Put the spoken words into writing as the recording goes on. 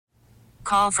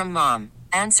Call from mom.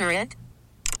 Answer it.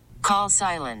 Call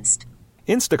silenced.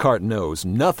 Instacart knows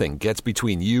nothing gets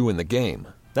between you and the game.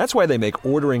 That's why they make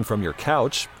ordering from your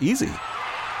couch easy.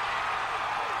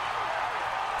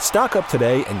 Stock up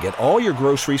today and get all your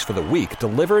groceries for the week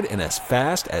delivered in as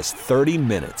fast as 30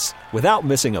 minutes without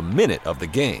missing a minute of the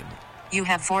game. You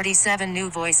have 47 new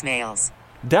voicemails.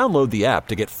 Download the app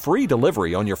to get free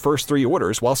delivery on your first 3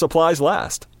 orders while supplies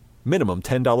last. Minimum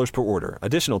 $10 per order.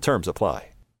 Additional terms apply.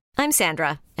 I'm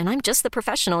Sandra, and I'm just the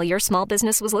professional your small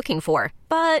business was looking for.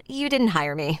 But you didn't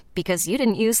hire me because you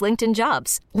didn't use LinkedIn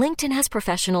Jobs. LinkedIn has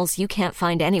professionals you can't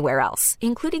find anywhere else,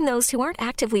 including those who aren't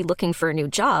actively looking for a new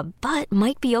job, but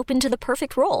might be open to the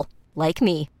perfect role, like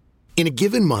me. In a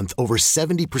given month, over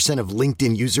 70% of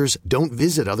LinkedIn users don't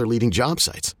visit other leading job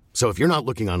sites. So if you're not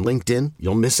looking on LinkedIn,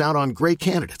 you'll miss out on great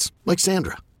candidates like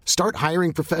Sandra. Start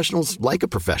hiring professionals like a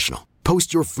professional.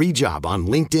 Post your free job on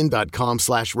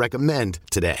linkedin.com/recommend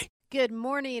today. Good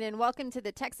morning and welcome to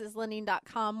the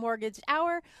TexasLending.com Mortgage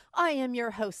Hour. I am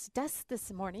your hostess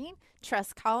this morning,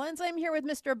 Tress Collins. I'm here with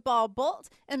Mr. Bob Bolt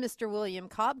and Mr. William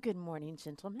Cobb. Good morning,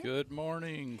 gentlemen. Good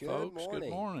morning, folks.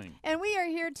 Good morning. And we are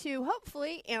here to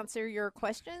hopefully answer your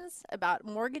questions about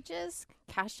mortgages,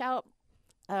 cash out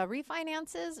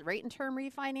refinances, rate and term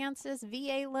refinances,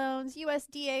 VA loans,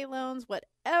 USDA loans,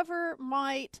 whatever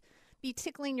might be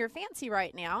tickling your fancy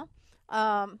right now.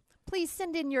 Please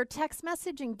send in your text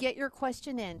message and get your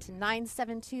question in to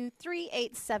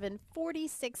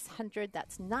 972-387-4600.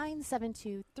 That's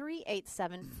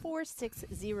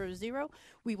 972-387-4600.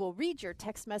 We will read your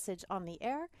text message on the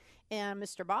air, and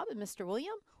Mr. Bob and Mr.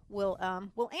 William will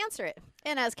answer it.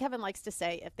 And as Kevin likes to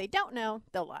say, if they don't know,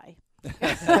 they'll lie.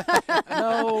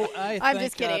 No, I'm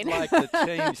just kidding. I'd like to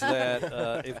change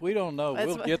that. If we don't know,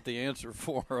 we'll get the answer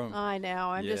for them. I know.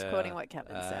 I'm just quoting what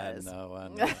Kevin says. I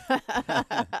know.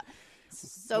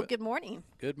 So good morning.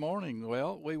 Good morning.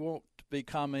 Well, we won't be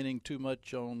commenting too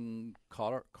much on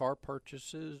car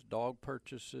purchases, dog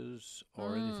purchases,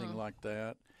 or anything like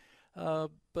that.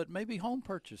 But maybe home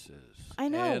purchases. I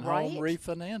know, and right? home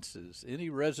refinances. Any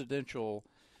residential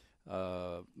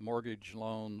mortgage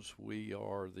loans, we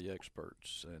are the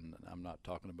experts. And I'm not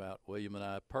talking about William and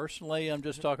I personally. I'm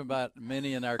just talking about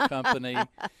many in our company.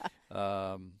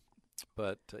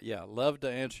 But love to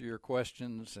answer your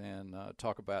questions and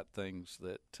talk about things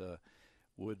that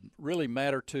would really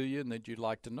matter to you and that you'd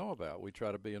like to know about. We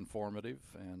try to be informative,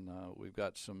 and we've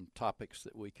got some topics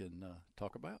that we can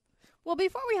talk about. Well,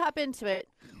 before we hop into it,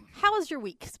 how has your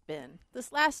week been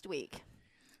this last week?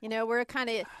 You know, we're kind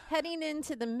of heading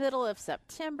into the middle of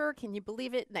September. Can you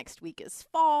believe it? Next week is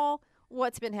fall.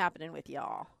 What's been happening with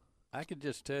y'all? I can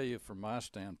just tell you from my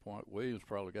standpoint, William's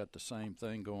probably got the same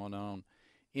thing going on.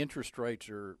 Interest rates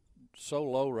are so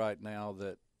low right now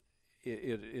that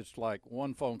it's like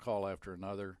one phone call after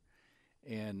another.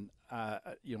 And,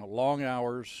 long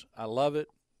hours. I love it.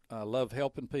 I love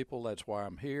helping people. That's why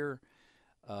I'm here.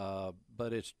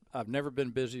 But I've never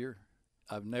been busier.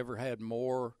 I've never had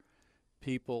more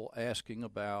people asking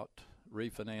about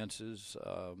refinances,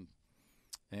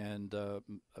 and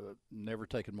never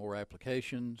taken more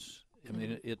applications. I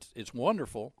mean, it's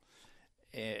wonderful,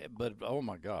 but oh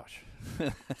my gosh,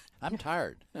 I'm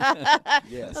tired.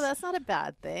 Yes. Well, that's not a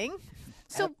bad thing.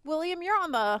 So, William, you're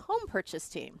on the home purchase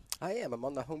team. I am. I'm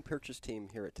on the home purchase team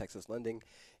here at Texas Lending,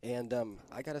 and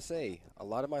I got to say, a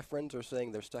lot of my friends are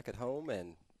saying they're stuck at home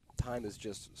and time is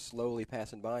just slowly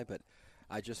passing by, but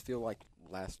I just feel like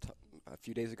a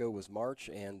few days ago was March,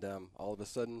 and all of a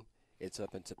sudden it's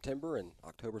up in September, and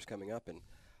October's coming up, and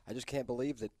I just can't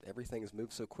believe that everything has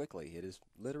moved so quickly. It has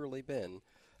literally been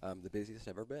the busiest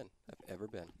I've ever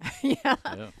been. Yeah.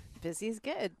 Busy is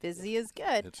good. Busy is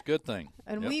good. It's a good thing.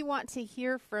 And we want to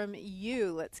hear from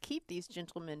you. Let's keep these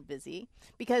gentlemen busy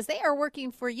because they are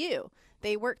working for you.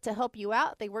 They work to help you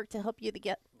out. They work to help you to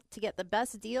get the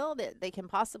best deal that they can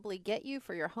possibly get you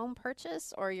for your home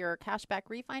purchase or your cashback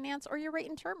refinance or your rate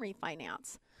and term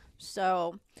refinance.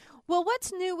 So, well,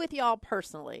 what's new with y'all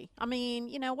personally? I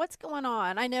mean, what's going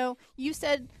on? I know you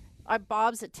said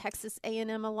Bob's a Texas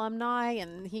A&M alumni,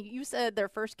 and you said their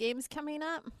first game's coming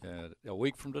up? A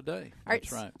week from today.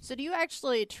 That's right. So do you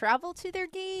actually travel to their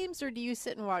games, or do you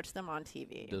sit and watch them on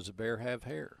TV? Does a bear have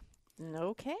hair?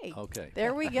 Okay. Okay.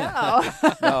 There we go.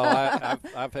 No,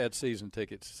 I've had season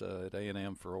tickets at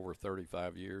A&M for over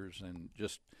 35 years, and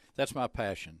just that's my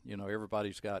passion.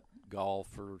 Everybody's got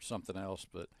golf or something else,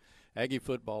 but Aggie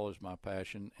football is my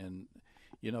passion. And,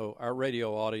 our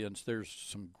radio audience, there's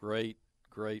some great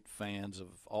fans of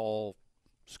all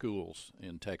schools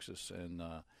in Texas, and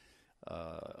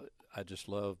I just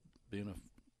love being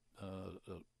a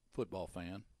football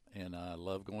fan, and I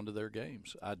love going to their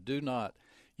games. I do not.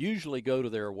 usually go to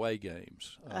their away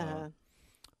games. That's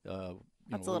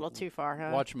a little too far,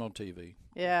 huh? Watch them on TV.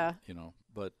 Yeah.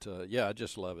 But I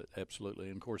just love it, absolutely.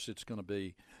 And of course, it's going to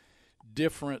be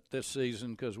different this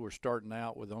season because we're starting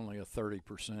out with only a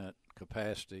 30%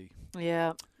 capacity.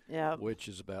 Yeah. Yeah. Which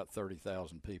is about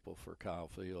 30,000 people for Kyle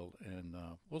Field, and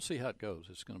we'll see how it goes.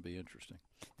 It's going to be interesting.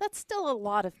 That's still a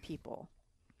lot of people.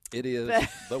 It is,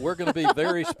 but we're going to be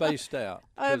very spaced out.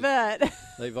 I bet.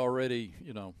 They've already,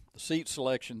 the seat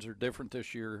selections are different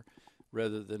this year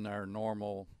rather than our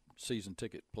normal season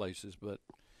ticket places, but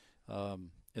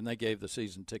and they gave the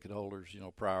season ticket holders,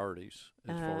 priorities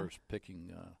as far as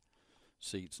picking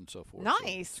seats and so forth. Nice.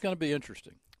 So it's going to be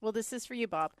interesting. Well, this is for you,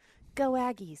 Bob. Go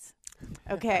Aggies.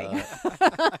 Okay.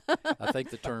 I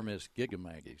think the term is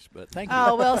gigamaggies, but thank you.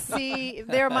 Oh, well, see,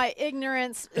 my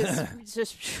ignorance is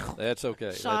just That's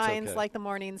okay. shines That's okay. like the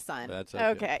morning sun. That's okay.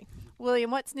 Okay. William,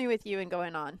 what's new with you and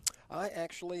going on? My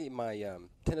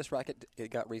tennis racket, it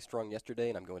got restrung yesterday,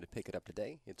 and I'm going to pick it up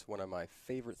today. It's one of my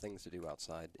favorite things to do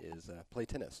outside is play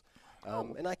tennis.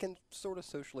 And I can sort of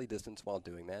socially distance while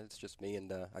doing that. It's just me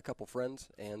and a couple friends,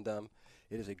 and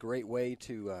it is a great way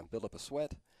to build up a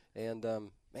sweat. And,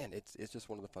 man, it's just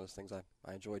one of the funnest things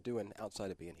I enjoy doing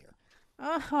outside of being here.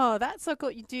 Oh, that's so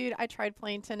cool. Dude, I tried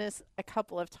playing tennis a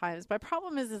couple of times. My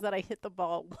problem is that I hit the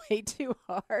ball way too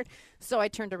hard, so I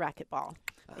turned to racquetball.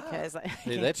 Because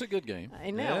that's a good game. I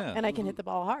know, yeah. and I can hit the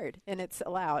ball hard, and it's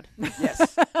allowed.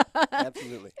 Yes,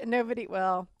 absolutely. No,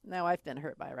 I've been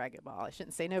hurt by a racquetball. I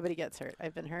shouldn't say nobody gets hurt.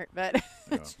 I've been hurt, but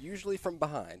It's usually from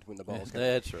behind when the ball's coming.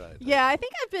 That's right. yeah, I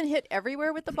think I've been hit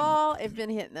everywhere with the ball. I've been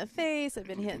hit in the face. I've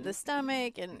been hit in the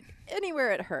stomach, and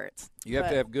anywhere it hurts. You have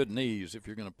to have good knees if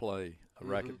you're going to play a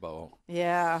racquetball.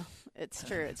 Yeah, it's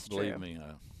true. It's true. Believe me.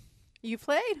 You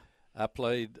played? I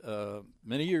played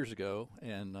many years ago,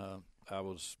 and I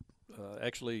was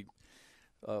actually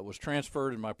was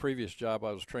transferred in my previous job.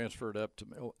 I was transferred up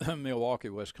to Milwaukee,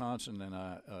 Wisconsin, and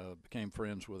I became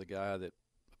friends with a guy that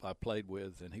I played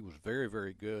with, and he was very,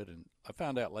 very good. And I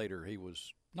found out later he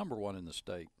was #1 in the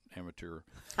state amateur.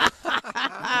 And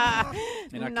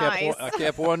I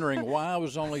kept wondering why I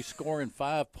was only scoring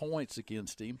 5 points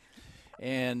against him.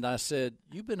 And I said,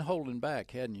 "You've been holding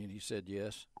back, hadn't you?" And he said,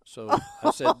 "Yes." So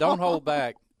I said, "Don't hold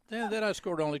back." Then I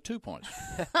scored only 2 points.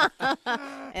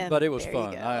 But it was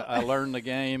fun. I learned the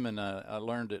game, and I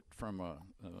learned it from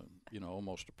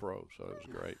almost a pro, so it was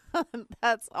great.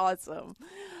 That's awesome.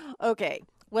 Okay,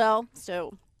 well,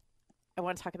 so I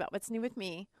want to talk about what's new with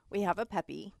me. We have a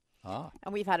puppy,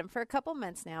 and we've had him for a couple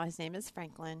months now. His name is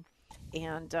Franklin,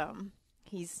 and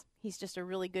he's just a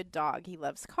really good dog. He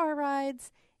loves car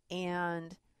rides,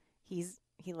 and he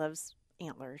loves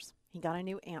antlers. He got a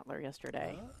new antler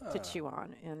yesterday to chew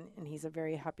on, and he's a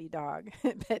very happy dog.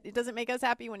 But it doesn't make us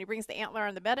happy when he brings the antler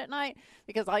on the bed at night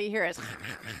because all you hear is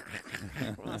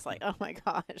it's like, oh, my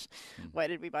gosh, why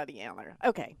did we buy the antler?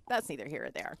 Okay, that's neither here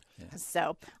or there. Yeah.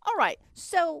 So, all right.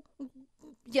 So,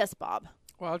 yes, Bob.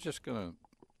 Well, I was just going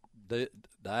to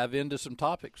dive into some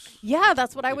topics. Yeah,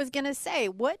 that's what I was going to say.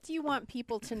 What do you want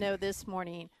people to know this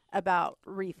morning about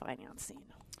refinancing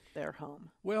their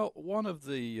home? Well, one of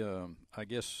the,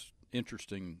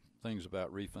 interesting things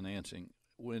about refinancing,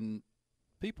 when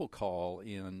people call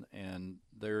in and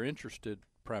they're interested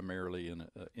primarily in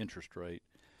an interest rate,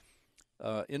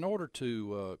 in order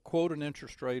to quote an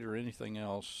interest rate or anything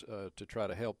else to try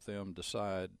to help them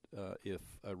decide if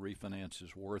a refinance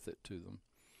is worth it to them,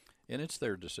 and it's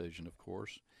their decision, of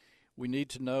course, we need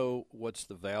to know what's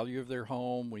the value of their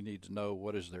home. We need to know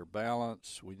what is their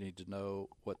balance. We need to know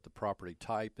what the property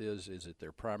type is. Is it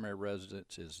their primary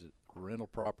residence? Is it rental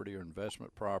property or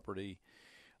investment property?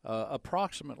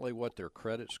 Approximately what their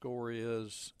credit score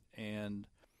is, and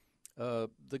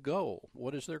the goal.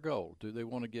 What is their goal? Do they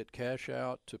want to get cash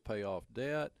out to pay off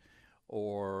debt,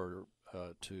 or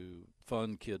to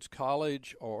fund kids'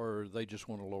 college, or they just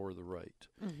want to lower the rate?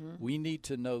 Mm-hmm. We need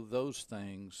to know those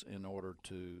things in order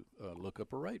to look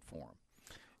up a rate for them.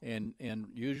 And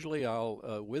usually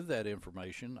I'll with that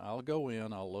information, I'll go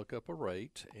in, I'll look up a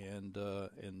rate, and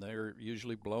they're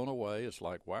usually blown away. It's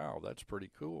like, wow, that's pretty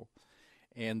cool.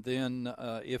 And then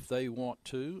if they want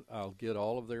to, I'll get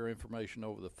all of their information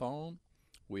over the phone.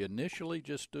 We initially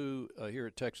just do, here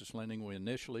at Texas Lending, we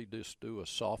initially just do a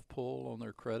soft pull on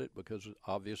their credit because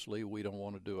obviously we don't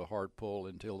want to do a hard pull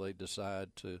until they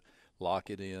decide to lock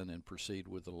it in and proceed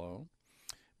with the loan.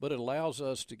 But it allows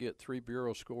us to get 3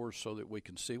 bureau scores so that we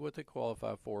can see what they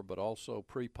qualify for, but also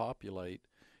pre-populate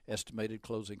estimated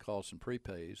closing costs and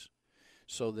prepays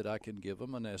so that I can give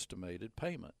them an estimated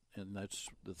payment. And that's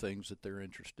the things that they're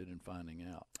interested in finding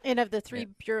out. And of the three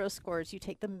bureau scores, you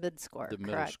take the mid score, The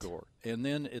middle score. And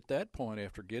then at that point,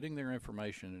 after getting their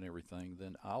information and everything,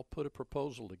 then I'll put a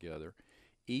proposal together,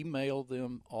 email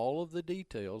them all of the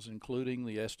details, including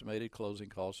the estimated closing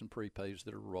costs and prepays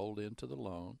that are rolled into the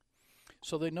loan,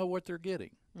 so they know what they're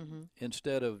getting.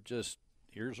 Instead of just,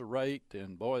 here's a rate,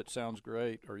 and boy, it sounds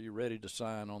great. Are you ready to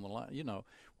sign on the line? You know,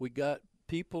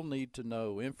 people need to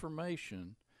know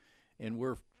information, and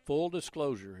we're full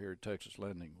disclosure here at Texas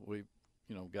Lending. We've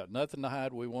got nothing to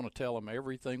hide. We want to tell them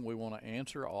everything. We want to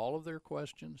answer all of their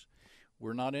questions.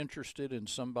 We're not interested in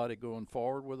somebody going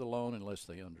forward with a loan unless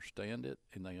they understand it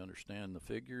and they understand the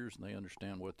figures and they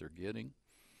understand what they're getting.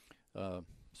 So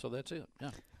that's it.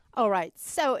 Yeah. All right.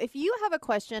 So if you have a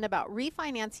question about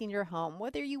refinancing your home,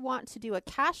 whether you want to do a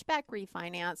cashback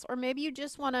refinance or maybe you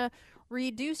just want to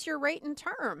reduce your rate and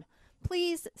term,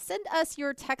 please send us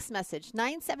your text message,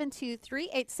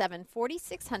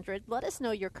 972-387-4600. Let us know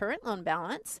your current loan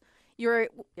balance, your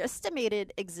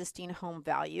estimated existing home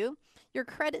value, your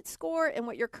credit score, and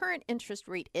what your current interest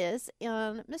rate is.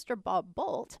 And Mr. Bob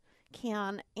Bolt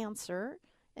can answer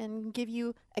and give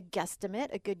you a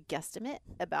good guesstimate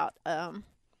about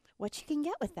what you can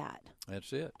get with that.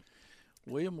 That's it.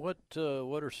 William, what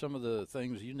are some of the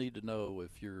things you need to know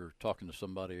if you're talking to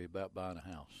somebody about buying a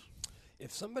house?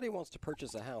 If somebody wants to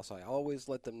purchase a house, I always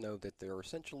let them know that there are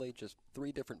essentially just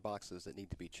 3 different boxes that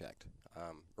need to be checked.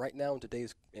 Right now in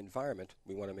today's environment,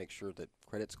 we want to make sure that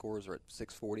credit scores are at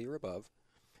 640 or above.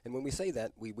 And when we say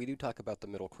that, we do talk about the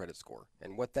middle credit score.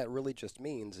 And what that really just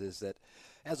means is that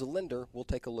as a lender, we'll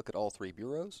take a look at all 3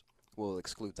 bureaus. We'll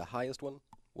exclude the highest one.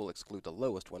 We'll exclude the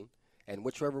lowest one. And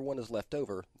whichever one is left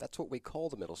over, that's what we call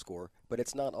the middle score. But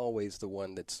it's not always the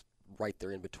one that's right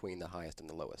there in between the highest and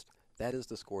the lowest. That is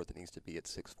the score that needs to be at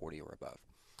 640 or above.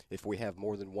 If we have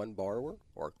more than one borrower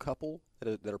or a couple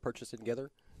that are purchasing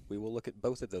together, we will look at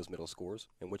both of those middle scores,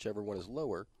 and whichever one is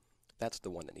lower, that's the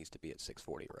one that needs to be at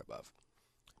 640 or above.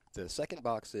 The second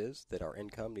box is that our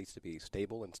income needs to be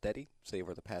stable and steady, say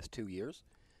over the past 2 years.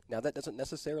 Now, that doesn't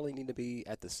necessarily need to be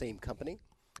at the same company,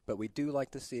 but we do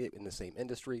like to see it in the same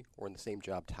industry or in the same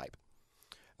job type.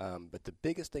 But the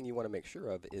biggest thing you want to make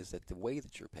sure of is that the way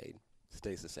that you're paid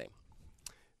stays the same.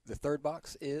 The third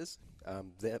box is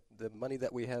the money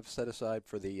that we have set aside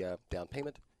for the down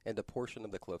payment and a portion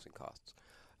of the closing costs.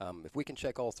 If we can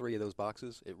check all 3 of those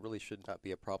boxes, it really should not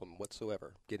be a problem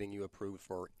whatsoever getting you approved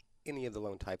for any of the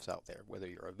loan types out there, whether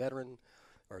you're a veteran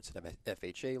or it's an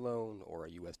FHA loan or a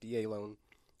USDA loan.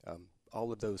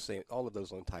 All of those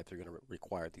loan types are going to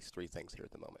require these 3 things here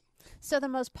at the moment. So the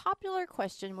most popular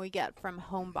question we get from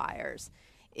home buyers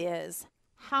is,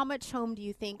 how much home do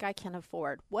you think I can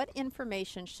afford? What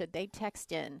information should they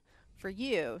text in for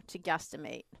you to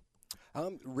guesstimate?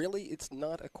 Really, it's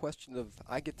not a question of,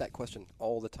 I get that question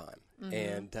all the time.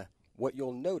 And what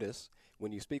you'll notice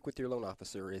when you speak with your loan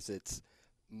officer is it's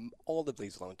all of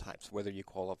these loan types, whether you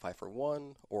qualify for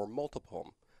one or multiple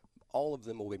home, all of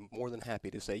them will be more than happy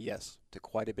to say yes to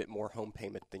quite a bit more home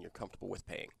payment than you're comfortable with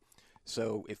paying.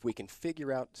 So if we can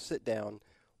sit down,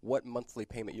 what monthly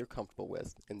payment you're comfortable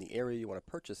with in the area you want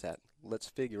to purchase at, let's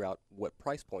figure out what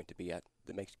price point to be at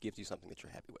that gives you something that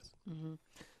you're happy with.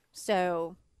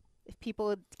 So if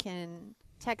people can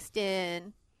text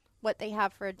in what they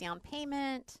have for a down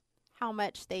payment, how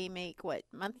much they make,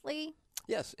 monthly?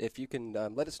 Yes, if you can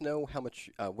let us know how much,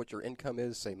 what your income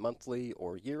is, say monthly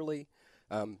or yearly,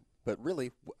 but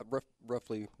really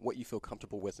roughly what you feel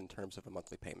comfortable with in terms of a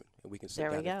monthly payment. And we can sit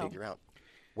down and figure out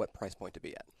what price point to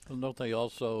be at. Well, don't they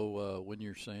also, when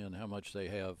you're saying how much they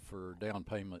have for down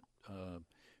payment,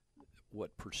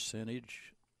 what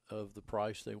percentage of the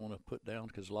price they want to put down?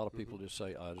 Because a lot of people just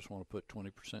say, I just want to put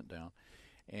 20% down.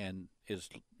 And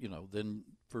then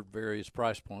for various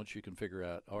price points, you can figure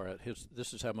out, all right,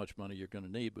 this is how much money you're going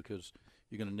to need, because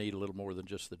you're going to need a little more than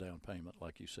just the down payment,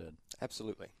 like you said.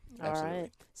 Absolutely. All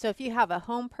right. So if you have a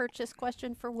home purchase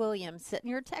question for William, send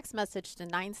your text message to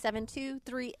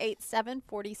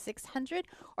 972-387-4600,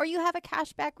 or you have a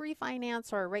cashback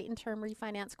refinance or a rate and term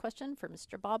refinance question for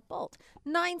Mr. Bob Bolt,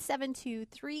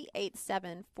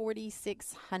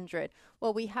 972-387-4600.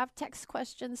 Well, we have text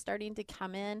questions starting to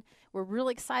come in. We're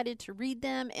really excited to read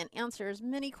them and answer as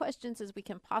many questions as we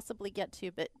can possibly get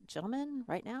to. But gentlemen,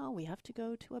 right now we have to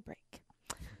go to a break.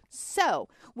 So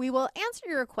we will answer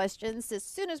your questions as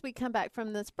soon as we come back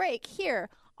from this break here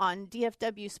on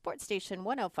DFW Sports Station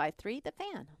 105.3 The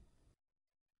Fan.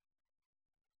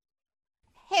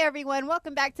 Hey everyone,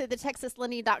 welcome back to the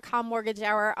TexasLending.com Mortgage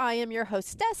Hour. I am your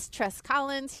hostess, Tress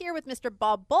Collins, here with Mr.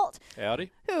 Bob Bolt,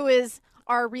 Howdy. who is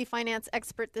our refinance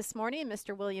expert this morning, and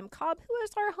Mr. William Cobb, who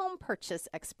is our home purchase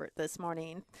expert this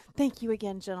morning. Thank you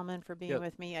again, gentlemen, for being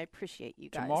with me. I appreciate you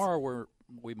guys. Tomorrow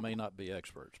we may not be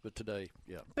experts, but today,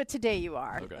 yeah. But today you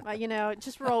are. Okay.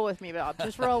 Just roll with me, Bob.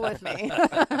 Just roll with me.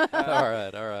 All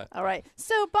right. All right.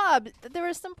 So, Bob, there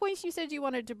were some points you said you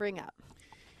wanted to bring up.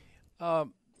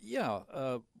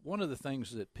 One of the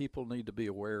things that people need to be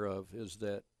aware of is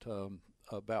that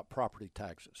about property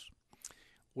taxes.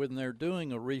 When they're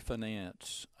doing a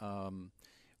refinance,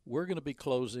 we're going to be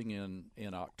closing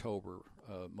in October,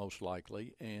 most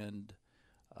likely, and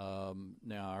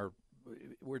now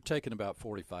we're taking about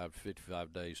 45 to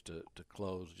 55 days to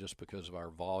close just because of our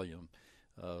volume.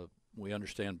 We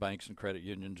understand banks and credit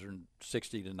unions are in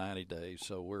 60 to 90 days,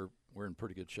 so we're in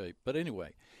pretty good shape. But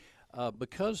anyway,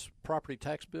 because property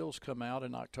tax bills come out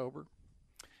in October,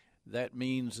 that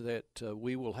means that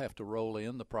we will have to roll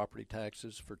in the property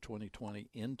taxes for 2020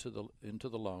 into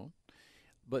the loan.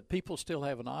 But people still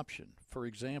have an option. For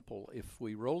example, if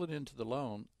we roll it into the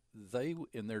loan,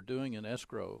 and they're doing an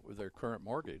escrow with their current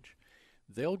mortgage,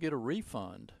 they'll get a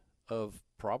refund of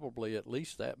probably at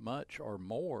least that much or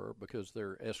more because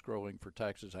they're escrowing for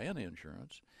taxes and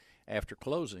insurance. After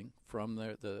closing,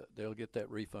 they'll get that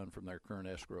refund from their current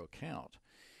escrow account.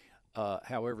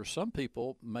 However, some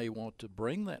people may want to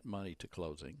bring that money to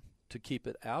closing to keep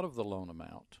it out of the loan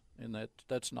amount, and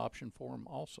that's an option for them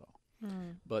also.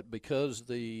 But because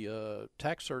the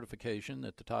tax certification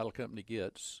that the title company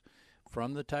gets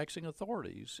from the taxing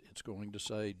authorities, it's going to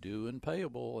say due and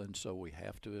payable, and so we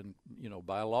have to,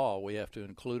 by law, we have to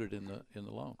include it in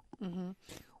the loan. Mm-hmm.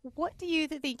 What do you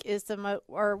think is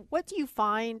what do you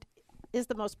find is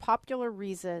the most popular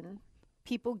reason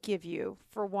people give you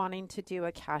for wanting to do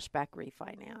a cashback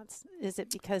refinance? Is it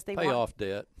because they pay off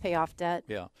debt? Pay off debt.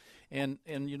 Yeah, and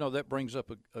that brings up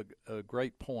a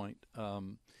great point.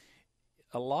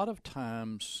 A lot of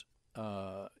times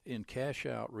in cash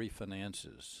out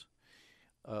refinances,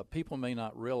 people may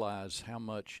not realize how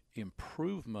much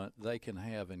improvement they can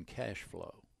have in cash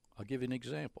flow. I'll give you an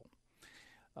example.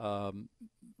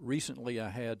 Recently, I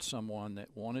had someone that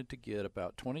wanted to get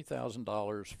about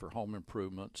 $20,000 for home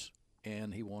improvements,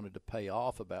 and he wanted to pay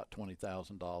off about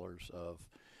 $20,000 of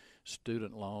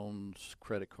student loans,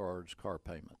 credit cards, car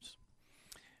payments.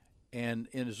 And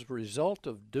as a result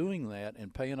of doing that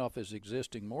and paying off his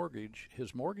existing mortgage,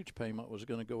 his mortgage payment was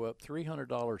going to go up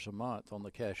 $300 a month on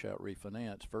the cash-out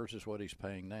refinance versus what he's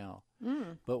paying now.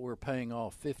 But we're paying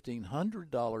off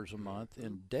 $1,500 a month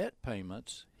in debt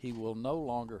payments he will no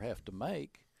longer have to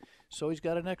make. So he's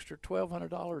got an extra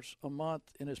 $1,200 a month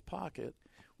in his pocket,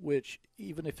 which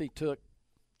even if he took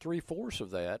 3/4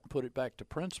 of that and put it back to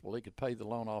principal, he could pay the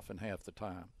loan off in half the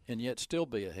time and yet still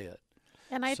be ahead.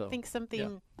 And I think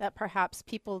something that perhaps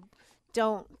people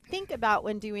don't think about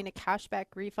when doing a cashback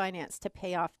refinance to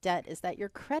pay off debt is that your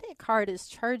credit card is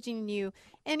charging you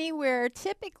anywhere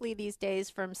typically these days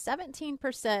from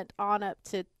 17% on up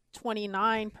to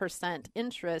 29%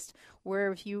 interest, where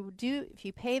if you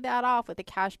pay that off with a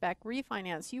cashback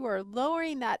refinance, you are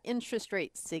lowering that interest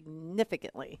rate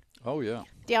significantly. Oh, yeah.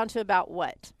 Down to about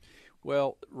what?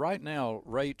 Well, right now,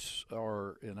 rates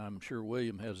are, and I'm sure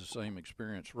William has the same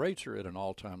experience, rates are at an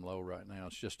all-time low right now.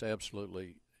 It's just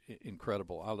absolutely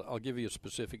incredible. I'll give you a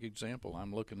specific example.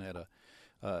 I'm looking at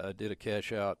I did a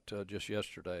cash out just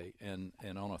yesterday, and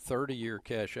on a 30-year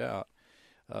cash out,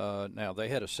 now they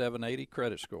had a 780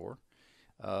 credit score,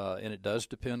 and it does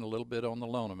depend a little bit on the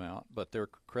loan amount, but their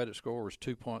credit score was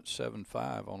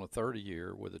 2.75 on a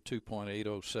 30-year with a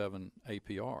 2.807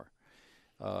 APR.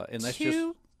 And that's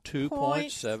just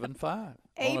 2.75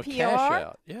 on a cash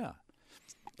out. Yeah.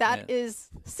 That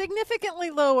is significantly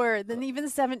lower than even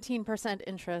 17%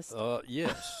 interest.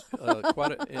 Yes,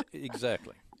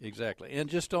 exactly. And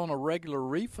just on a regular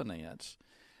refinance,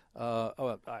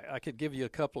 I could give you a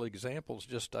couple of examples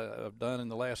just I've done in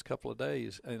the last couple of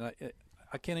days, and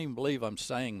I can't even believe I'm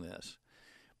saying this,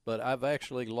 but I've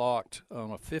actually locked on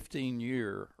a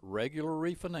 15-year regular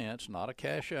refinance, not a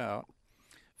cash out,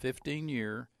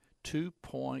 15-year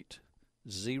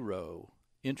 2.0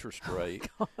 interest rate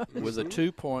with a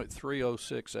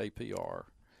 2.306 APR.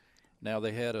 Now,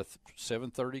 they had a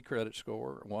 730 credit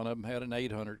score. One of them had an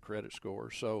 800 credit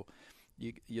score. So,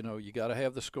 you got to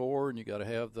have the score and you got to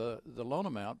have the loan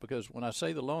amount, because when I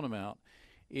say the loan amount,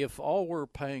 if all we're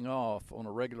paying off on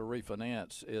a regular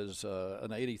refinance is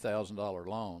an $80,000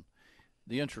 loan,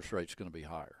 the interest rate's going to be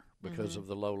higher because of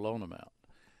the low loan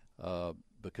amount.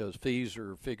 Because fees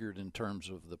are figured in terms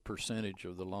of the percentage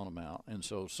of the loan amount, and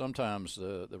so sometimes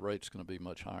the rate's going to be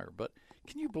much higher. But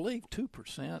Can you believe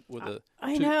 2% with a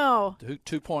I know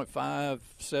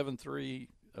 2.573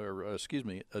 or excuse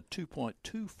me, a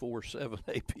 2.247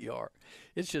 APR?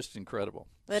 It's just incredible.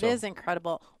 That is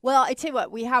incredible. Well, I tell you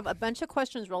what, we have a bunch of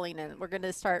questions rolling in. We're going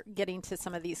to start getting to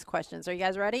some of these questions. Are you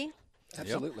guys ready?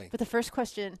 Absolutely. But the first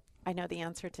question, I know the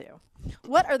answer to.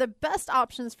 What are the best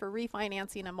options for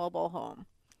refinancing a mobile home?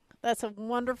 That's a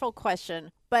wonderful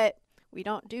question, but we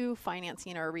don't do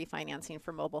financing or refinancing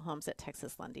for mobile homes at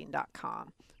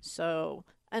texaslending.com. So,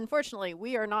 unfortunately,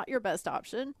 we are not your best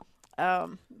option,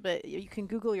 but you can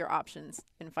Google your options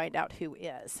and find out who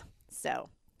is. So,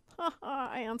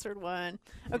 I answered one.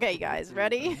 Okay, you guys,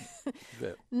 ready?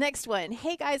 Next one.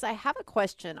 Hey, guys, I have a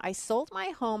question. I sold my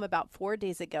home about 4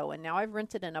 days ago, and now I've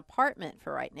rented an apartment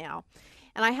for right now.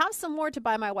 And I have some more to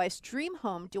buy my wife's dream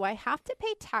home. Do I have to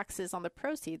pay taxes on the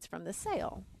proceeds from the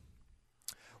sale?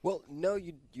 Well, no,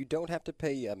 you don't have to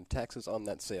pay taxes on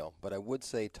that sale, but I would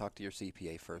say talk to your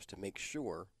CPA first to make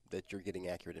sure that you're getting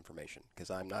accurate information, because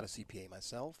I'm not a CPA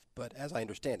myself, but as I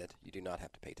understand it, you do not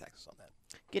have to pay taxes on that.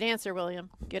 Good answer, William.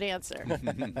 Good answer.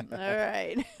 All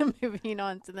right. Moving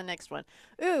on to the next one.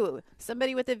 Ooh,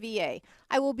 somebody with a VA.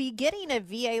 I will be getting a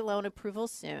VA loan approval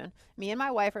soon. Me and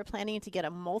my wife are planning to get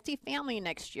a multifamily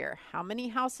next year. How many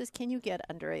houses can you get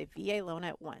under a VA loan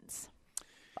at once?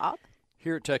 Bob?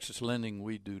 Here at Texas Lending,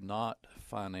 we do not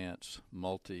finance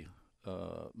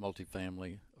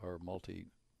multifamily or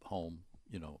multi-home,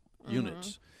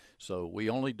 units. So we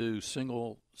only do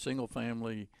single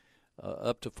family,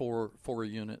 up to four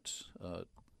units,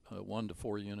 1 to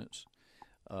 4 units.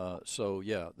 So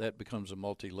yeah, that becomes a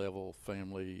multi-level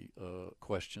family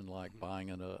question, like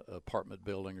buying an apartment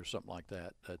building or something like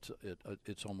that.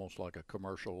 It's almost like a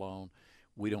commercial loan.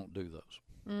 We don't do those.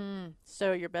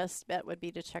 So your best bet would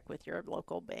be to check with your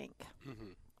local bank.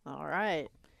 All right.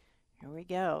 Here we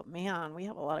go. Man, we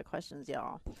have a lot of questions,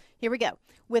 y'all. Here we go.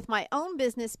 With my own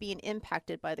business being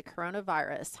impacted by the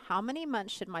coronavirus, how many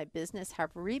months should my business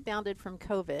have rebounded from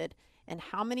COVID, and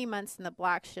how many months in the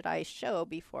black should I show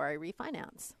before I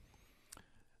refinance?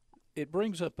 It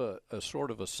brings up a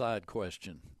sort of a side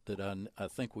question that I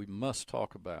think we must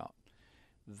talk about.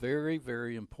 Very,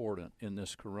 very important in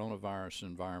this coronavirus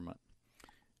environment.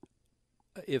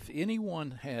 If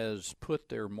anyone has put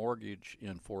their mortgage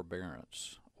in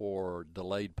forbearance or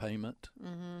delayed payment,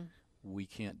 we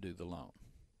can't do the loan.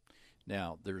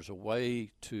 Now, there's a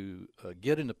way to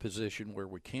get in a position where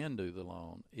we can do the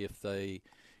loan if they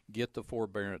get the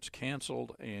forbearance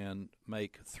canceled and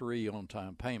make 3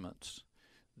 on-time payments.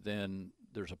 Then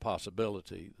there's a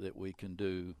possibility that we can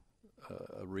do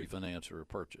a refinance or a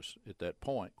purchase at that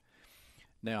point.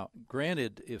 Now,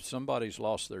 granted, if somebody's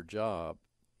lost their job,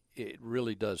 it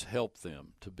really does help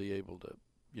them to be able to,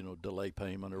 delay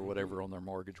payment or whatever on their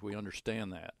mortgage. We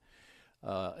understand that,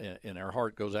 and our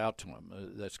heart goes out to them.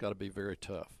 That's got to be very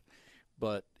tough.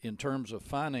 But in terms of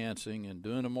financing and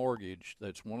doing a mortgage,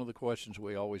 that's one of the questions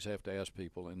we always have to ask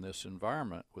people in this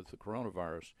environment with the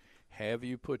coronavirus. Have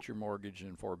you put your mortgage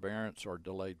in forbearance or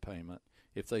delayed payment?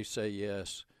 If they say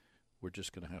yes, we're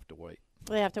just going to have to wait.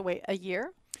 They have to wait a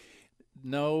year?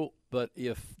 No, but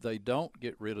if they don't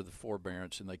get rid of the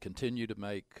forbearance and they continue to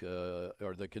make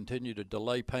or they continue to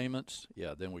delay payments,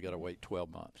 then we got to wait 12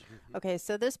 months. Okay,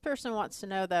 so this person wants to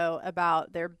know, though,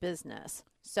 about their business.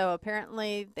 So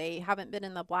apparently they haven't been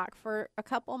in the black for a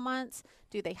couple months.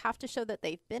 Do they have to show that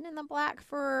they've been in the black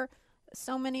for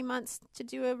so many months to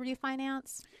do a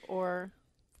refinance, or?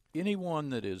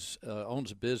 Anyone that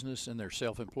owns a business and they're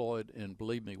self-employed, and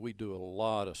believe me, we do a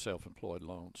lot of self-employed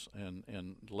loans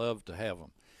and love to have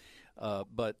them.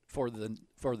 But for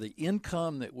the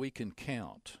income that we can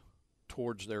count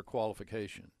towards their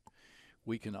qualification,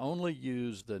 we can only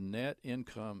use the net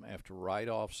income after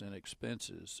write-offs and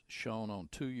expenses shown on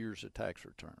 2 years of tax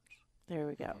returns. There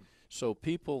we go. So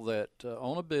people that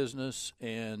own a business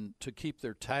and to keep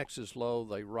their taxes low,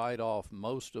 they write off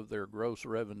most of their gross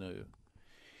revenue.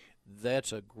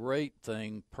 That's a great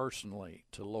thing personally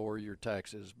to lower your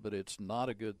taxes, but it's not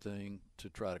a good thing to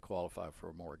try to qualify for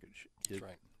a mortgage. That's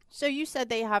right. So you said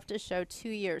they have to show 2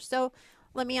 years. So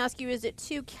let me ask you, is it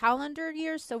 2 calendar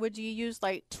years? So would you use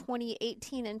like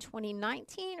 2018 and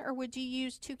 2019, or would you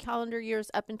use 2 calendar years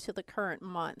up until the current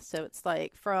month? So it's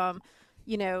like from,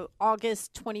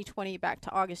 August 2020 back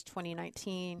to August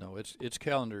 2019. No, it's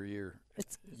calendar year.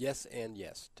 It's yes and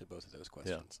yes to both of those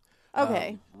questions. Yeah.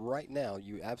 Okay. Right now,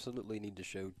 you absolutely need to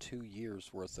show 2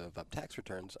 years' worth of tax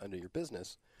returns under your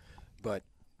business, but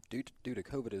due to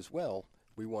COVID as well,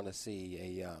 we want to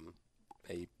see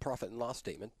a profit and loss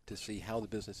statement to see how the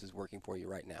business is working for you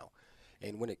right now.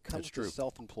 And when it comes to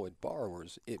self-employed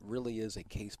borrowers, it really is a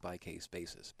case-by-case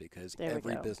basis because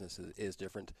every business is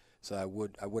different. So I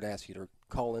would ask you to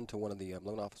call into one of the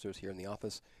loan officers here in the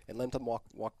office and let them walk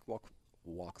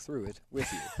through it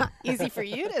with you. Easy for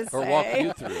you to say. Or walk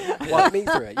you through it. Walk me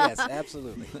through it. Yes,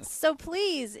 absolutely. So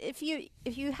please, if you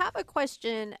have a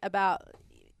question about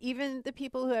even the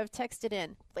people who have texted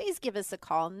in, please give us a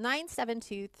call,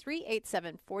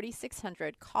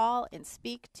 972-387-4600. Call and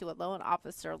speak to a loan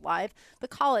officer live. The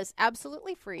call is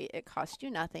absolutely free. It costs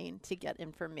you nothing to get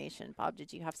information. Bob,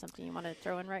 did you have something you want to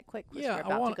throw in right quick? Yeah, we're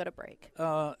about to go to break.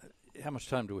 How much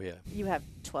time do we have? You have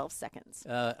 12 seconds.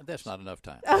 That's not enough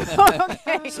time.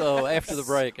 Okay. So after the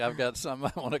break, I've got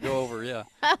something I want to go over, yeah.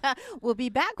 We'll be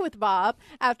back with Bob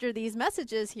after these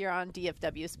messages here on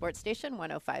DFW Sports Station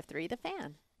 105.3 The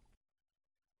Fan.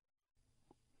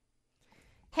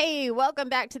 Hey, welcome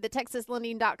back to the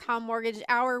TexasLending.com Mortgage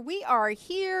Hour. We are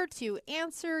here to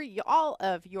answer all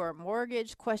of your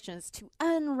mortgage questions, to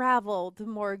unravel the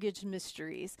mortgage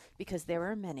mysteries, because there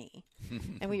are many.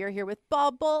 And we are here with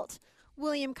Bob Bolt,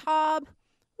 William Cobb.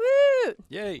 Woo!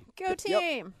 Yay. Go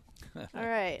team. All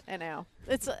right, I know.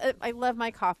 I love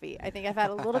my coffee. I think I've had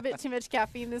a little bit too much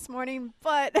caffeine this morning,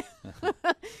 but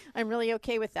I'm really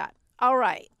okay with that. All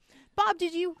right. Bob,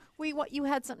 you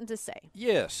had something to say?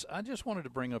 Yes, I just wanted to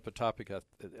bring up a topic I'd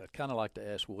kind of like to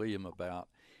ask William about,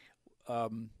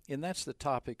 and that's the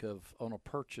topic of, on a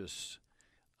purchase,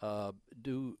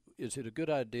 is it a good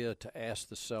idea to ask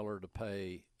the seller to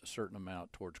pay a certain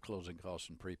amount towards closing costs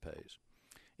and prepays?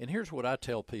 And here's what I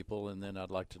tell people, and then I'd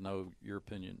like to know your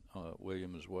opinion,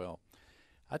 William, as well.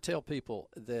 I tell people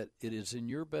that it is in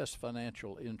your best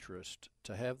financial interest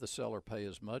to have the seller pay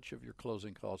as much of your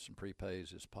closing costs and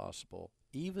prepays as possible,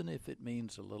 even if it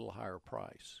means a little higher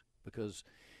price. Because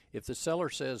if the seller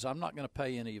says, I'm not going to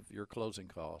pay any of your closing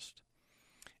costs,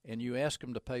 and you ask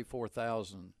them to pay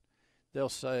 $4,000, they'll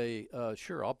say,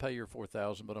 sure, I'll pay your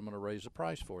 $4,000, but I'm going to raise the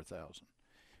price $4,000.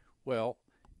 Well,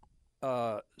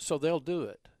 so they'll do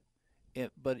it.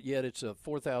 But yet it's a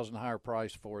 $4,000 higher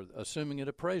price for, assuming it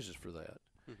appraises for that.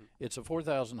 Mm-hmm. It's a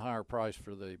 $4,000 higher price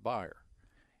for the buyer.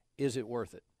 Is it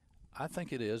worth it? I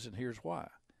think it is, and here's why.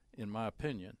 In my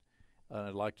opinion,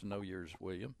 I'd like to know yours,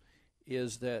 William,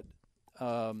 is that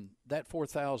that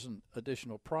 $4,000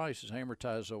 additional price is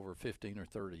amortized over 15 or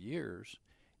 30 years,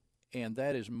 and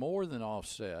that is more than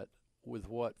offset with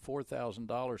what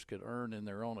 $4,000 could earn in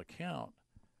their own account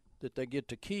that they get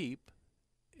to keep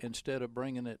instead of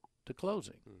bringing it to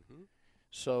closing. Mm-hmm.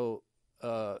 So,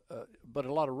 but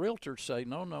a lot of realtors say,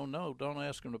 no, don't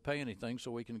ask them to pay anything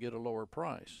so we can get a lower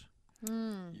price.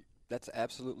 Mm. That's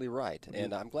absolutely right,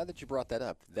 and I'm glad that you brought that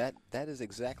up. That is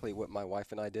exactly what my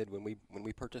wife and I did when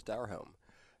we purchased our home.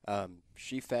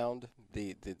 She found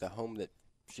the home that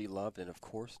she loved, and of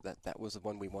course that was the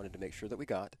one we wanted to make sure that we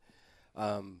got.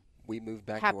 We moved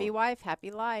back. Happy wife,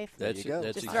 happy life. There you go.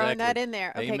 Just exactly. Throwing that in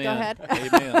there. Okay, Amen. Go ahead.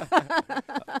 Amen.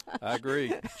 I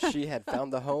agree. She had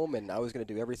found the home, and I was going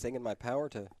to do everything in my power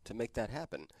to make that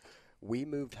happen. We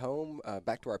moved home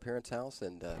back to our parents' house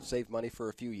and saved money for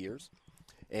a few years.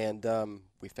 And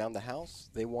we found the house.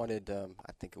 They wanted,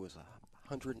 I think it was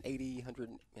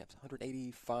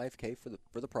 $185K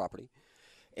for the property.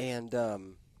 And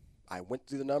I went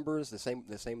through the numbers, the same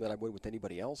that I would with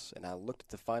anybody else, and I looked at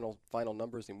the final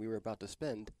numbers, and we were about to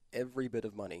spend every bit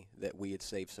of money that we had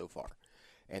saved so far.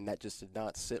 And that just did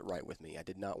not sit right with me. I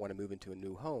did not want to move into a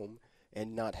new home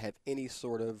and not have any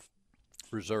sort of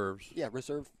reserves. Yeah,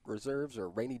 reserves or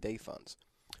rainy day funds.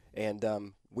 And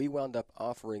we wound up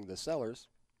offering the sellers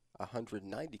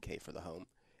 $190K for the home,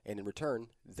 and in return,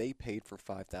 they paid for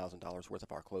 $5,000 worth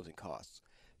of our closing costs.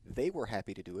 They were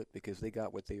happy to do it because they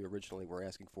got what they originally were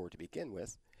asking for to begin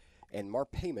with, and our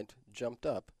payment jumped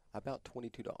up about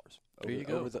 $22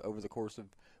 over the course of.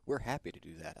 We're happy to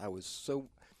do that. I was so.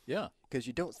 Yeah. Because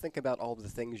you don't think about all the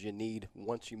things you need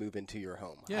once you move into your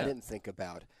home. Yeah. I didn't think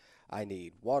about, I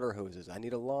need water hoses, I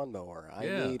need a lawnmower, I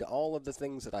need all of the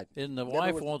things that I... And the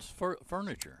wife wants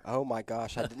furniture. Oh, my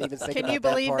gosh, I didn't even think about that Can you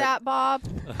believe that, Bob?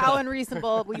 How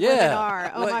unreasonable we women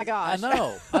are. Oh, my gosh. I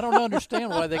know. I don't understand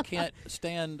why they can't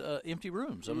stand empty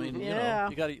rooms. I mean, you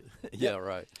got to... Yeah,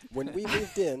 right. When we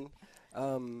moved in,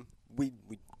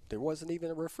 there wasn't even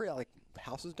a refrigerator. Like,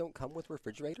 houses don't come with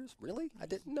refrigerators? Really? I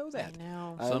didn't know that. I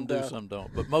know. Some do, some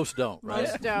don't. But most don't, right?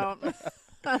 Most don't.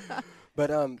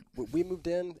 But we moved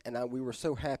in, and we were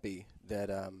so happy that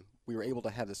we were able to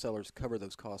have the sellers cover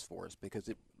those costs for us because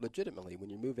it legitimately, when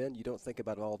you move in, you don't think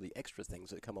about all the extra things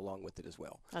that come along with it as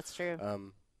well. That's true.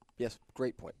 Yes,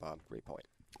 great point, Bob. Great point.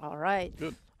 All right.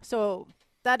 Good. So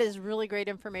that is really great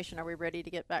information. Are we ready to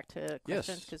get back to questions?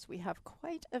 Yes. Because we have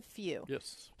quite a few.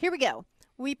 Yes. Here we go.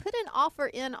 We put an offer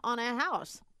in on a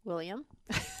house, William.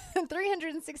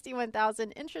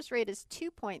 361,000. Interest rate is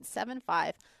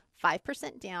 2.75,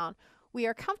 5% down. We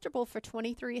are comfortable for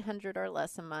 $2,300 or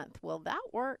less a month. Will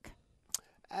that work?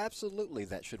 Absolutely,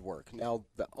 that should work. Now,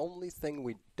 the only thing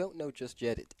we don't know just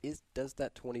yet is does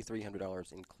that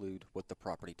 $2,300 include what the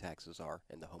property taxes are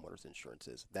and the homeowner's insurance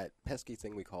is? That pesky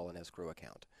thing we call an escrow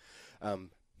account.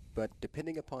 But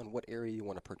depending upon what area you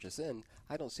want to purchase in,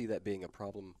 I don't see that being a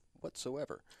problem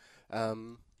whatsoever.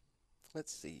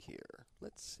 Let's see here.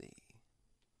 Let's see.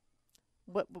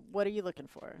 What are you looking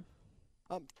for?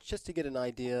 Just to get an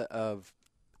idea of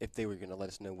if they were going to let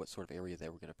us know what sort of area they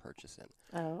were going to purchase in.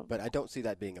 Oh. But I don't see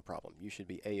that being a problem. You should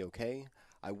be A-okay.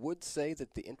 I would say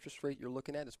that the interest rate you're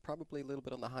looking at is probably a little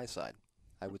bit on the high side.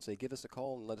 I would say give us a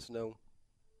call and let us know,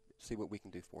 see what we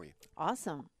can do for you.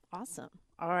 Awesome. Awesome.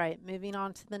 All right, moving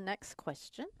on to the next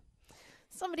question.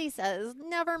 Somebody says,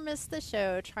 never miss the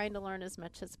show, trying to learn as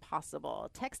much as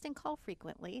possible. Text and call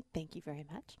frequently. Thank you very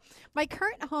much. My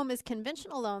current home is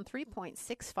conventional loan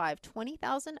 3.65,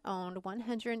 20,000 owned,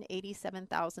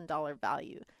 $187,000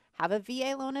 value. Have a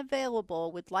VA loan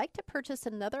available. Would like to purchase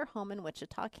another home in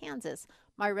Wichita, Kansas.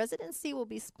 My residency will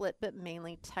be split, but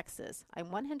mainly Texas. I'm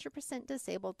 100%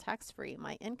 disabled, tax-free.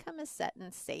 My income is set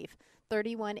and safe,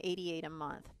 $31.88 a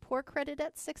month. Poor credit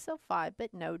at 605,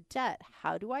 but no debt.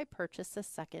 How do I purchase a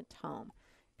second home?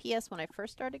 P.S. When I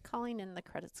first started calling in, my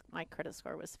credit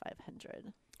score was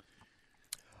 500.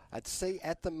 I'd say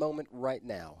at the moment right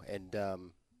now, and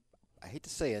I hate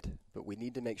to say it, but we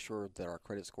need to make sure that our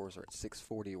credit scores are at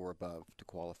 640 or above to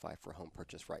qualify for a home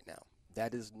purchase right now.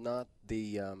 That is not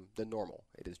the normal.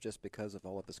 It is just because of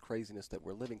all of this craziness that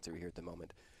we're living through here at the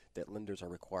moment that lenders are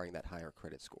requiring that higher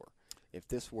credit score. If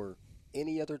this were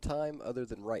any other time other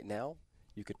than right now,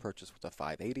 you could purchase with a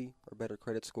 580 or better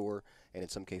credit score, and in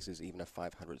some cases even a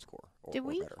 500 score or Do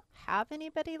we better. have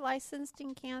anybody licensed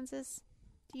in Kansas?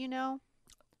 Do you know?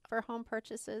 For home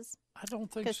purchases? I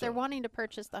don't think so. Because they're wanting to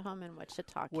purchase the home in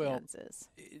Wichita, Kansas.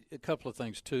 A couple of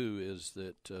things, too, is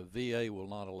that VA will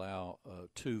not allow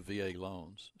two VA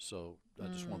loans. So I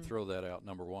just want to throw that out,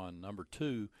 number one. Number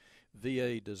two,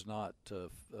 VA does not,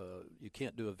 you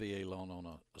can't do a VA loan on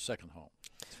a second home.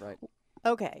 That's right.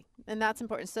 Okay, and that's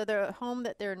important. So the home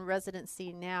that they're in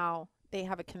residency now, they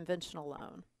have a conventional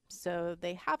loan. So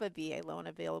they have a VA loan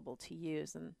available to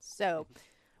use. And so...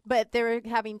 But they're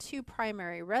having two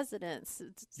primary residents,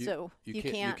 so you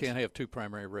can't. You can't have two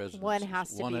primary residences. One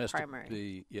has to be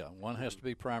primary. One has to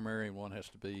be primary, and one has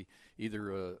to be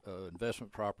either a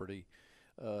investment property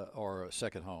or a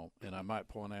second home. And I might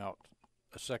point out,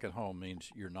 a second home means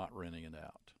you're not renting it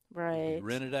out. Right. If you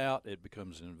rent it out, it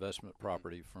becomes an investment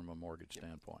property from a mortgage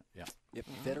standpoint. Yeah. Yep.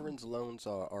 Veterans loans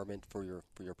are meant for your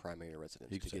primary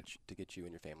residence Exactly. to get you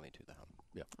and your family to the home.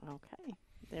 Yeah. Okay.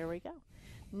 There we go.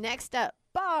 Next up,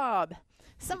 Bob.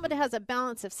 Somebody has a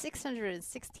balance of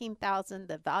 $616,000.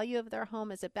 The value of their home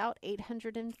is about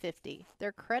 $850,000.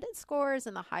 Their credit score is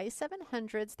in the high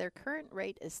 700s. Their current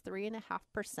rate is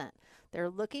 3.5%. They're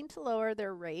looking to lower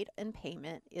their rate and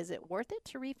payment. Is it worth it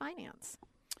to refinance?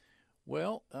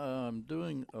 Well, I'm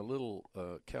doing a little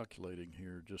calculating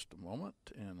here just a moment,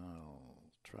 and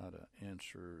I'll try to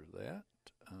answer that.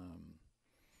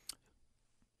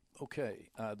 Okay.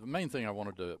 The main thing I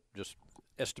wanted to just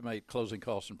estimate closing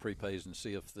costs and prepays and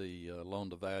see if the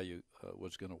loan-to-value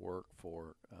was going to work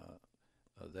for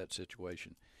that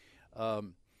situation.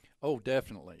 Oh,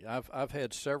 definitely. I've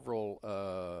had several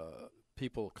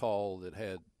people call that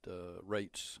had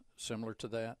rates similar to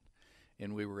that,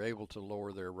 and we were able to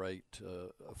lower their rate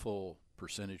a full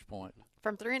percentage point.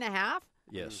 From 3.5?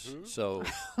 Yes. Mm-hmm. So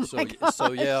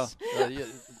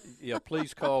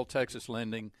please call Texas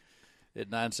Lending at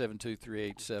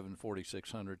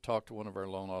 972-387-4600. Talk to one of our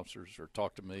loan officers or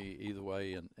talk to me either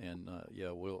way, and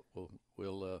we'll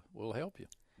help you.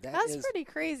 That's pretty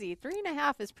crazy.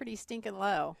 3.5 is pretty stinking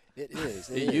low. It is.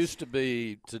 It used to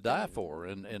be to die for,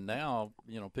 and now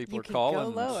people are calling.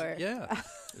 You can go lower. Yeah,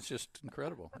 it's just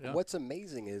incredible. Yeah. What's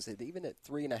amazing is that even at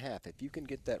 3.5, if you can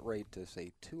get that rate to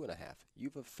say 2.5,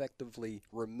 you've effectively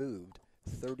removed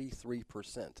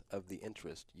 33% of the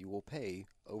interest you will pay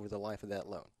over the life of that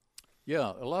loan.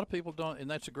 Yeah, a lot of people don't, and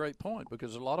that's a great point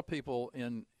because a lot of people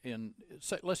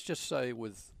let's just say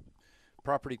with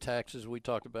property taxes we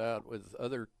talked about, with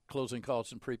other closing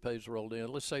costs and prepays rolled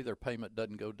in, let's say their payment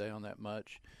doesn't go down that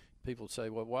much. People say,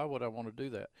 well, why would I want to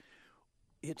do that?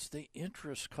 It's the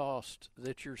interest cost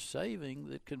that you're saving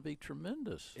that can be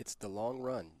tremendous. It's the long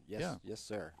run. Yes, Yeah. Yes,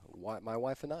 sir. My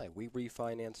wife and I, we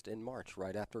refinanced in March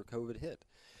right after COVID hit.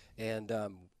 And I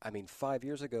mean, 5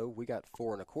 years ago we got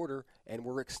 4.25, and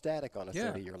we're ecstatic on a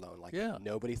 30-year loan. Like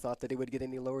nobody thought that it would get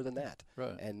any lower than that.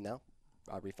 Right. And now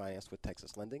I refinanced with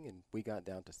Texas Lending, and we got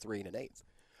down to 3 1/8.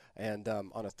 And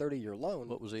on a 30-year loan,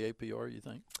 what was the APR? You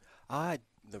think? I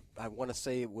want to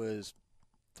say it was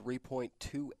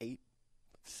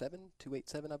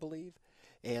 3.287, I believe.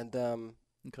 And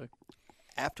okay.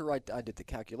 After I did the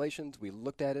calculations, we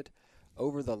looked at it.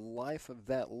 Over the life of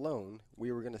that loan,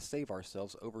 we were going to save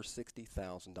ourselves over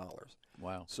 $60,000.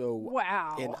 Wow. So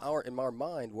in our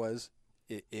mind was,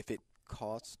 if it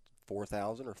costs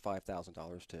 $4,000 or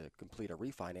 $5,000 to complete a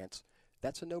refinance,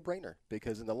 that's a no-brainer,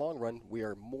 because in the long run, we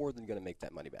are more than going to make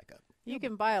that money back up. You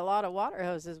can buy a lot of water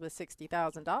hoses with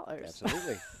 $60,000.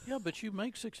 Absolutely. Yeah, but you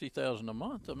make $60,000 a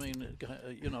month. I mean, it's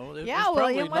Yeah, probably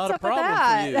William, not what's a up with problem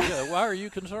that? for you. Yeah, why are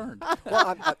you concerned? Well,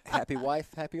 I'm happy wife,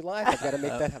 happy life. I've got to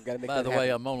make that. I've got to make By that the happen.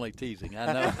 way, I'm only teasing.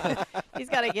 I know. He's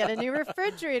got to get a new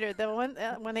refrigerator. The one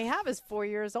when they have is 4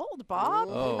 years old, Bob.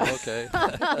 Oh, okay.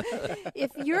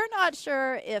 If you're not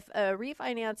sure if a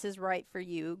refinance is right for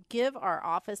you, give our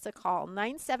office a call.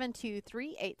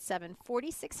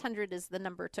 972-387-4600 is the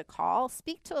number to call.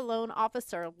 Speak to a loan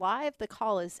officer live. The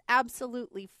call is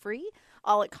absolutely free.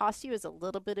 All it costs you is a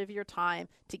little bit of your time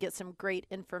to get some great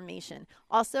information.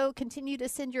 Also, continue to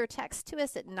send your text to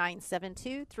us at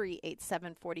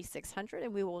 972-387-4600,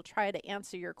 and we will try to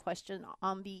answer your question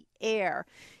on the air.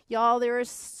 Y'all, there is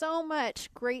so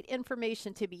much great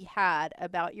information to be had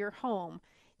about your home.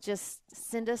 Just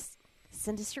send us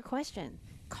your question.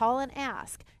 Call and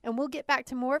ask, and we'll get back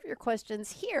to more of your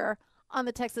questions here on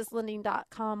the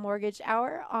TexasLending.com Mortgage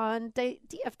Hour on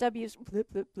DFW's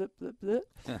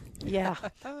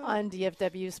on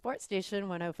DFW Sports Station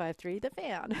 105.3 The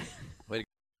Fan.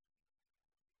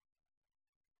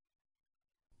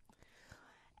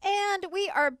 And we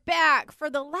are back for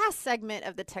the last segment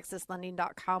of the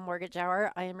TexasLending.com Mortgage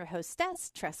Hour. I am your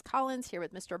hostess, Tress Collins, here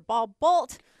with Mr. Bob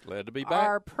Bolt. Glad to be back.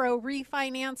 Our pro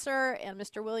refinancer, and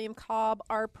Mr. William Cobb,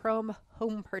 our pro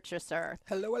home purchaser.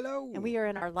 Hello, hello. And we are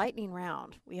in our lightning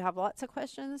round. We have lots of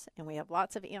questions, and we have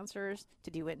lots of answers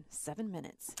to do in 7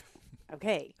 minutes.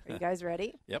 Okay, are you guys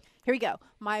ready? Yep. Here we go.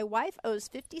 My wife owes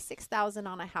 $56,000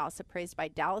 on a house appraised by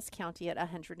Dallas County at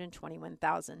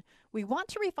 $121,000. We want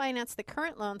to refinance the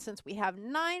current loan since we have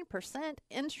 9%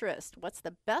 interest. What's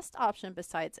the best option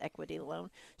besides equity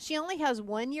loan? She only has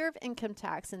 1 year of income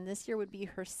tax, and this year would be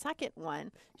her second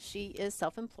one. She is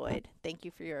self-employed. Thank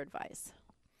you for your advice.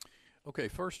 Okay,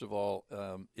 first of all,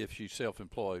 if she's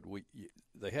self-employed,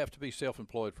 they have to be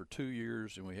self-employed for 2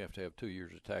 years, and we have to have 2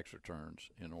 years of tax returns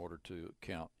in order to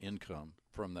count income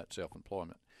from that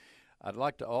self-employment. I'd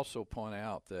like to also point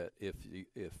out that if you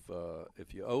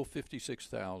owe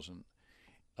 $56,000,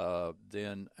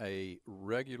 then a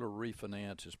regular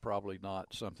refinance is probably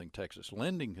not something Texas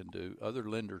Lending can do. Other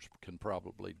lenders can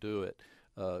probably do it,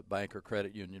 bank or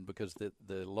credit union, because the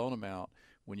loan amount,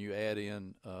 when you add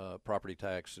in property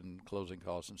tax and closing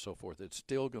costs and so forth, it's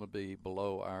still going to be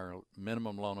below our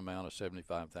minimum loan amount of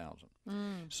 $75,000.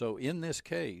 So in this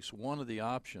case, one of the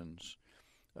options,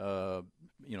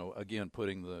 again,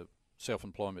 putting the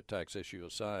self-employment tax issue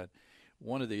aside,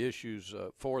 one of the issues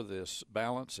for this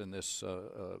balance and this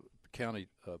county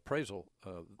appraisal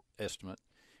estimate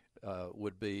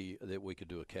would be that we could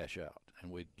do a cash out,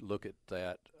 and we'd look at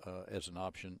that as an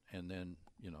option, and then,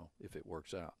 if it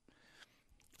works out.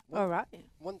 All right.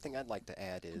 One thing I'd like to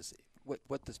add is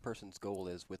what this person's goal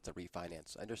is with the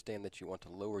refinance. I understand that you want to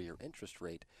lower your interest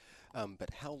rate, but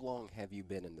how long have you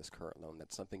been in this current loan?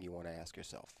 That's something you want to ask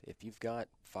yourself. If you've got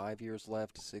 5 years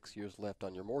left, 6 years left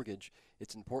on your mortgage,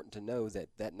 it's important to know that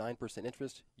 9%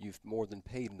 interest, you've more than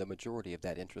paid the majority of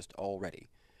that interest already.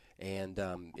 And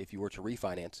if you were to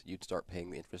refinance, you'd start paying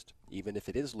the interest, even if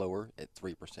it is lower at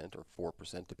 3% or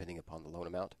 4%, depending upon the loan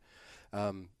amount.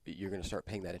 You're going to start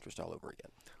paying that interest all over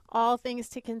again. All things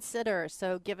to consider.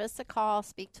 So give us a call.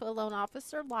 Speak to a loan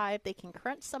officer live. They can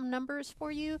crunch some numbers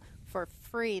for you for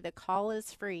free. The call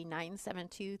is free,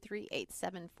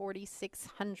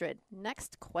 972-387-4600.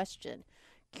 Next question.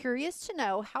 Curious to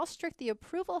know how strict the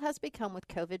approval has become with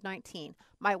COVID-19.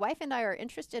 My wife and I are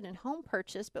interested in home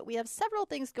purchase, but we have several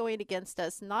things going against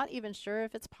us, not even sure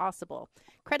if it's possible.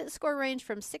 Credit score range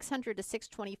from 600 to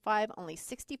 625, only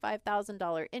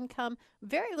 $65,000 income,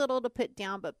 very little to put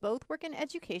down, but both work in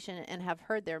education and have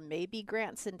heard there may be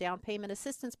grants and down payment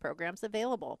assistance programs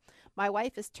available. My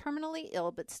wife is terminally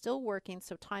ill, but still working,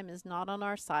 so time is not on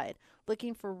our side.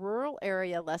 Looking for rural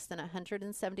area less than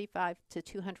 $175,000 to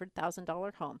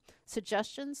 $200,000 home.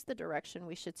 Suggestions, the direction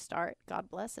we should start. God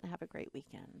bless and have a great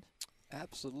weekend.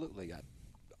 Absolutely.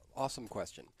 Awesome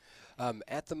question.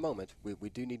 At the moment, we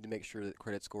do need to make sure that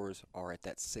credit scores are at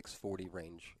that 640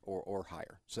 range or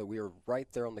higher. So we are right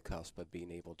there on the cusp of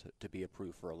being able to be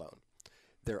approved for a loan.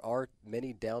 There are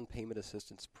many down payment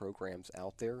assistance programs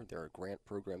out there. There are grant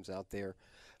programs out there.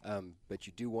 But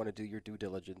you do want to do your due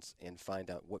diligence and find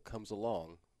out what comes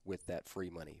along with that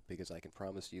free money, because I can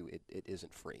promise you it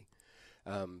isn't free.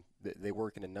 They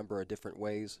work in a number of different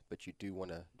ways, but you do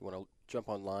want to jump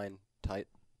online,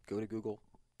 go to Google,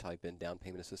 type in down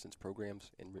payment assistance programs,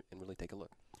 and really take a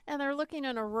look. And they're looking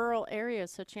in a rural area,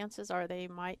 so chances are they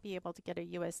might be able to get a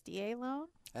USDA loan.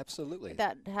 Absolutely.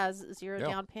 That has zero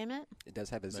down payment? It does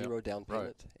have a zero down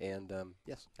payment, and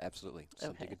yes, absolutely,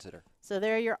 something to consider. So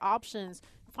there are your options.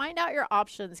 Find out your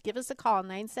options. Give us a call,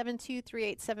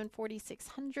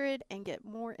 972-387-4600, and get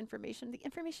more information. The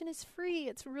information is free.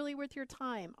 It's really worth your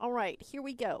time. All right, here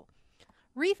we go.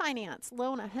 Refinance,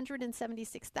 loan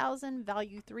 $176,000,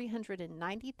 value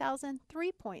 $390,000,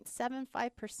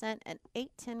 3.75%, and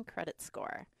 810 credit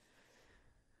score.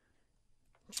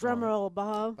 Drum roll,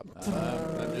 Bob.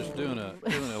 I'm just doing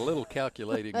a little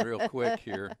calculating real quick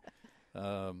here.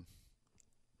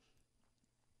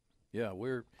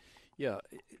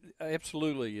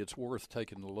 Absolutely, it's worth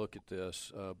taking a look at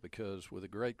this because with a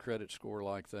great credit score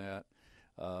like that,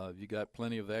 you got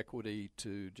plenty of equity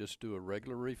to just do a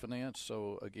regular refinance.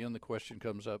 So, again, the question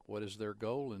comes up, what is their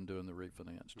goal in doing the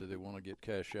refinance? Do they want to get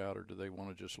cash out, or do they want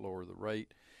to just lower the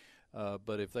rate?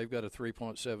 But if they've got a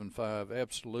 3.75,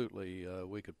 absolutely,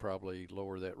 we could probably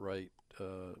lower that rate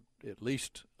at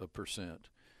least 1%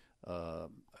 or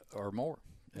more.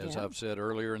 As I've said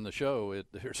earlier in the show,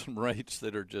 there's some rates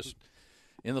that are just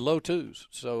in the low twos.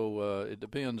 So it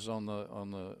depends on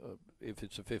the if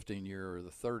it's a 15-year or the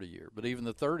 30-year. But even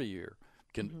the 30-year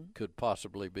could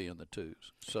possibly be in the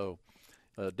twos. So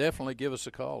definitely give us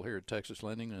a call here at Texas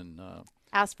Lending and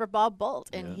ask for Bob Bolt,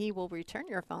 and he will return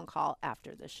your phone call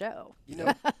after the show. You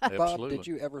know, Bob, did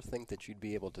you ever think that you'd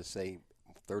be able to say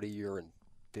 30-year and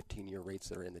 15-year rates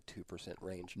that are in the 2%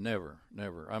 range? Never.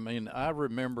 I mean, I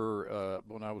remember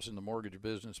when I was in the mortgage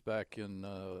business back in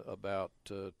about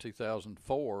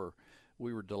 2004,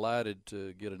 we were delighted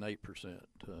to get an 8%,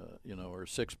 or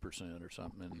 6% or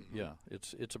something. And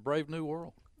it's a brave new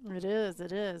world. It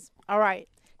is. All right.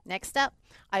 Next up,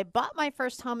 I bought my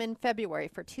first home in February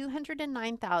for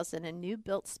 $209,000, a new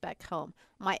built spec home.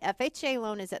 My FHA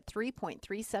loan is at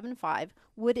 3.375.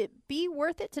 Would it be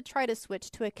worth it to try to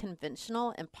switch to a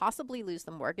conventional and possibly lose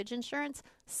the mortgage insurance?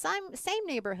 Same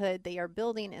neighborhood, they are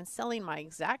building and selling my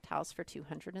exact house for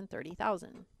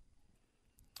 $230,000.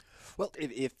 Well,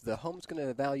 if the home's going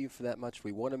to value for that much,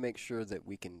 we want to make sure that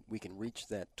we can reach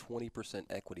that 20%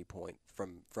 equity point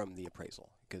from the appraisal,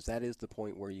 because that is the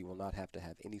point where you will not have to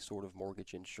have any sort of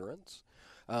mortgage insurance.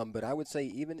 But I would say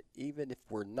even if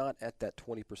we're not at that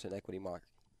 20% equity mark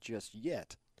just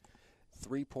yet,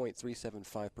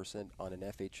 3.375% on an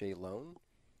FHA loan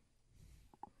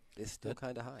is still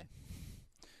kind of high.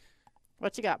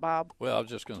 What you got, Bob? Well, I was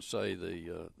just going to say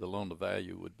the loan to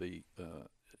value would be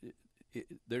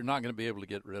they're not going to be able to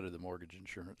get rid of the mortgage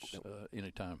insurance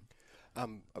anytime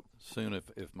soon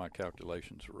if my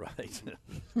calculations are right.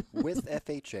 With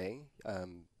FHA,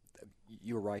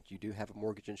 you're right. You do have a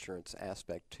mortgage insurance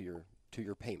aspect to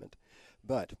your payment,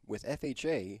 but with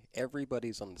FHA,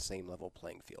 everybody's on the same level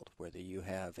playing field. Whether you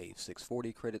have a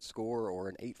 640 credit score or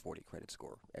an 840 credit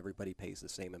score, everybody pays the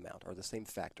same amount, or the same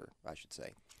factor, I should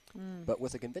say. But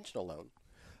with a conventional loan,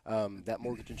 that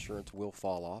mortgage insurance will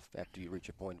fall off after you reach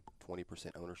a point of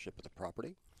 20% ownership of the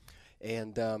property.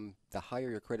 And the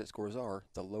higher your credit scores are,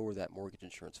 the lower that mortgage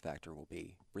insurance factor will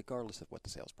be, regardless of what the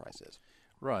sales price is.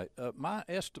 Right. My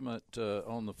estimate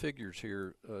on the figures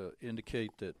here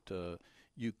indicate that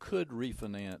you could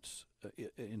refinance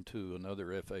into another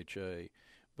FHA,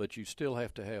 but you still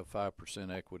have to have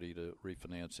 5% equity to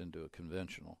refinance into a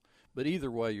conventional. But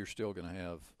either way, you're still going to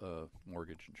have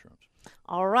mortgage insurance.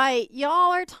 All right,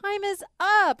 y'all, our time is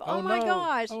up. Oh my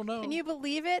gosh. Oh, no. Can you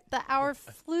believe it? The hour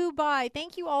flew by.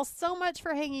 Thank you all so much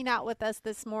for hanging out with us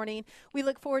this morning. We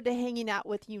look forward to hanging out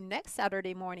with you next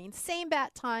Saturday morning. Same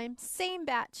bat time, same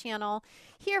bat channel.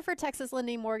 Here for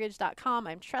TexasLendingMortgage.com,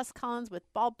 I'm Tress Collins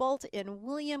with Bob Bolt and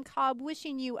William Cobb,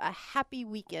 wishing you a happy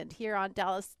weekend here on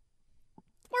Dallas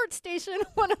Sports Station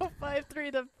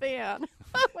 105.3 The Fan.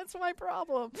 What's my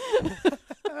problem?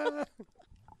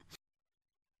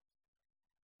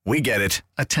 We get it.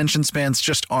 Attention spans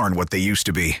just aren't what they used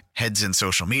to be. Heads in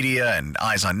social media and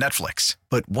eyes on Netflix.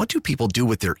 But what do people do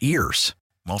with their ears?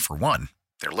 Well, for one,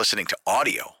 they're listening to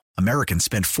audio. Americans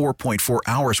spend 4.4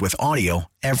 hours with audio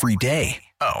every day.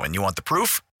 Oh, and you want the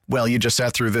proof? Well, you just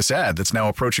sat through this ad that's now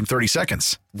approaching 30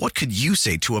 seconds. What could you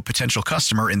say to a potential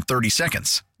customer in 30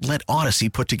 seconds? Let Odyssey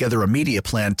put together a media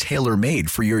plan tailor-made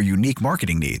for your unique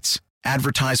marketing needs.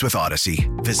 Advertise with Odyssey.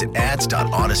 Visit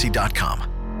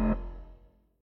ads.odyssey.com.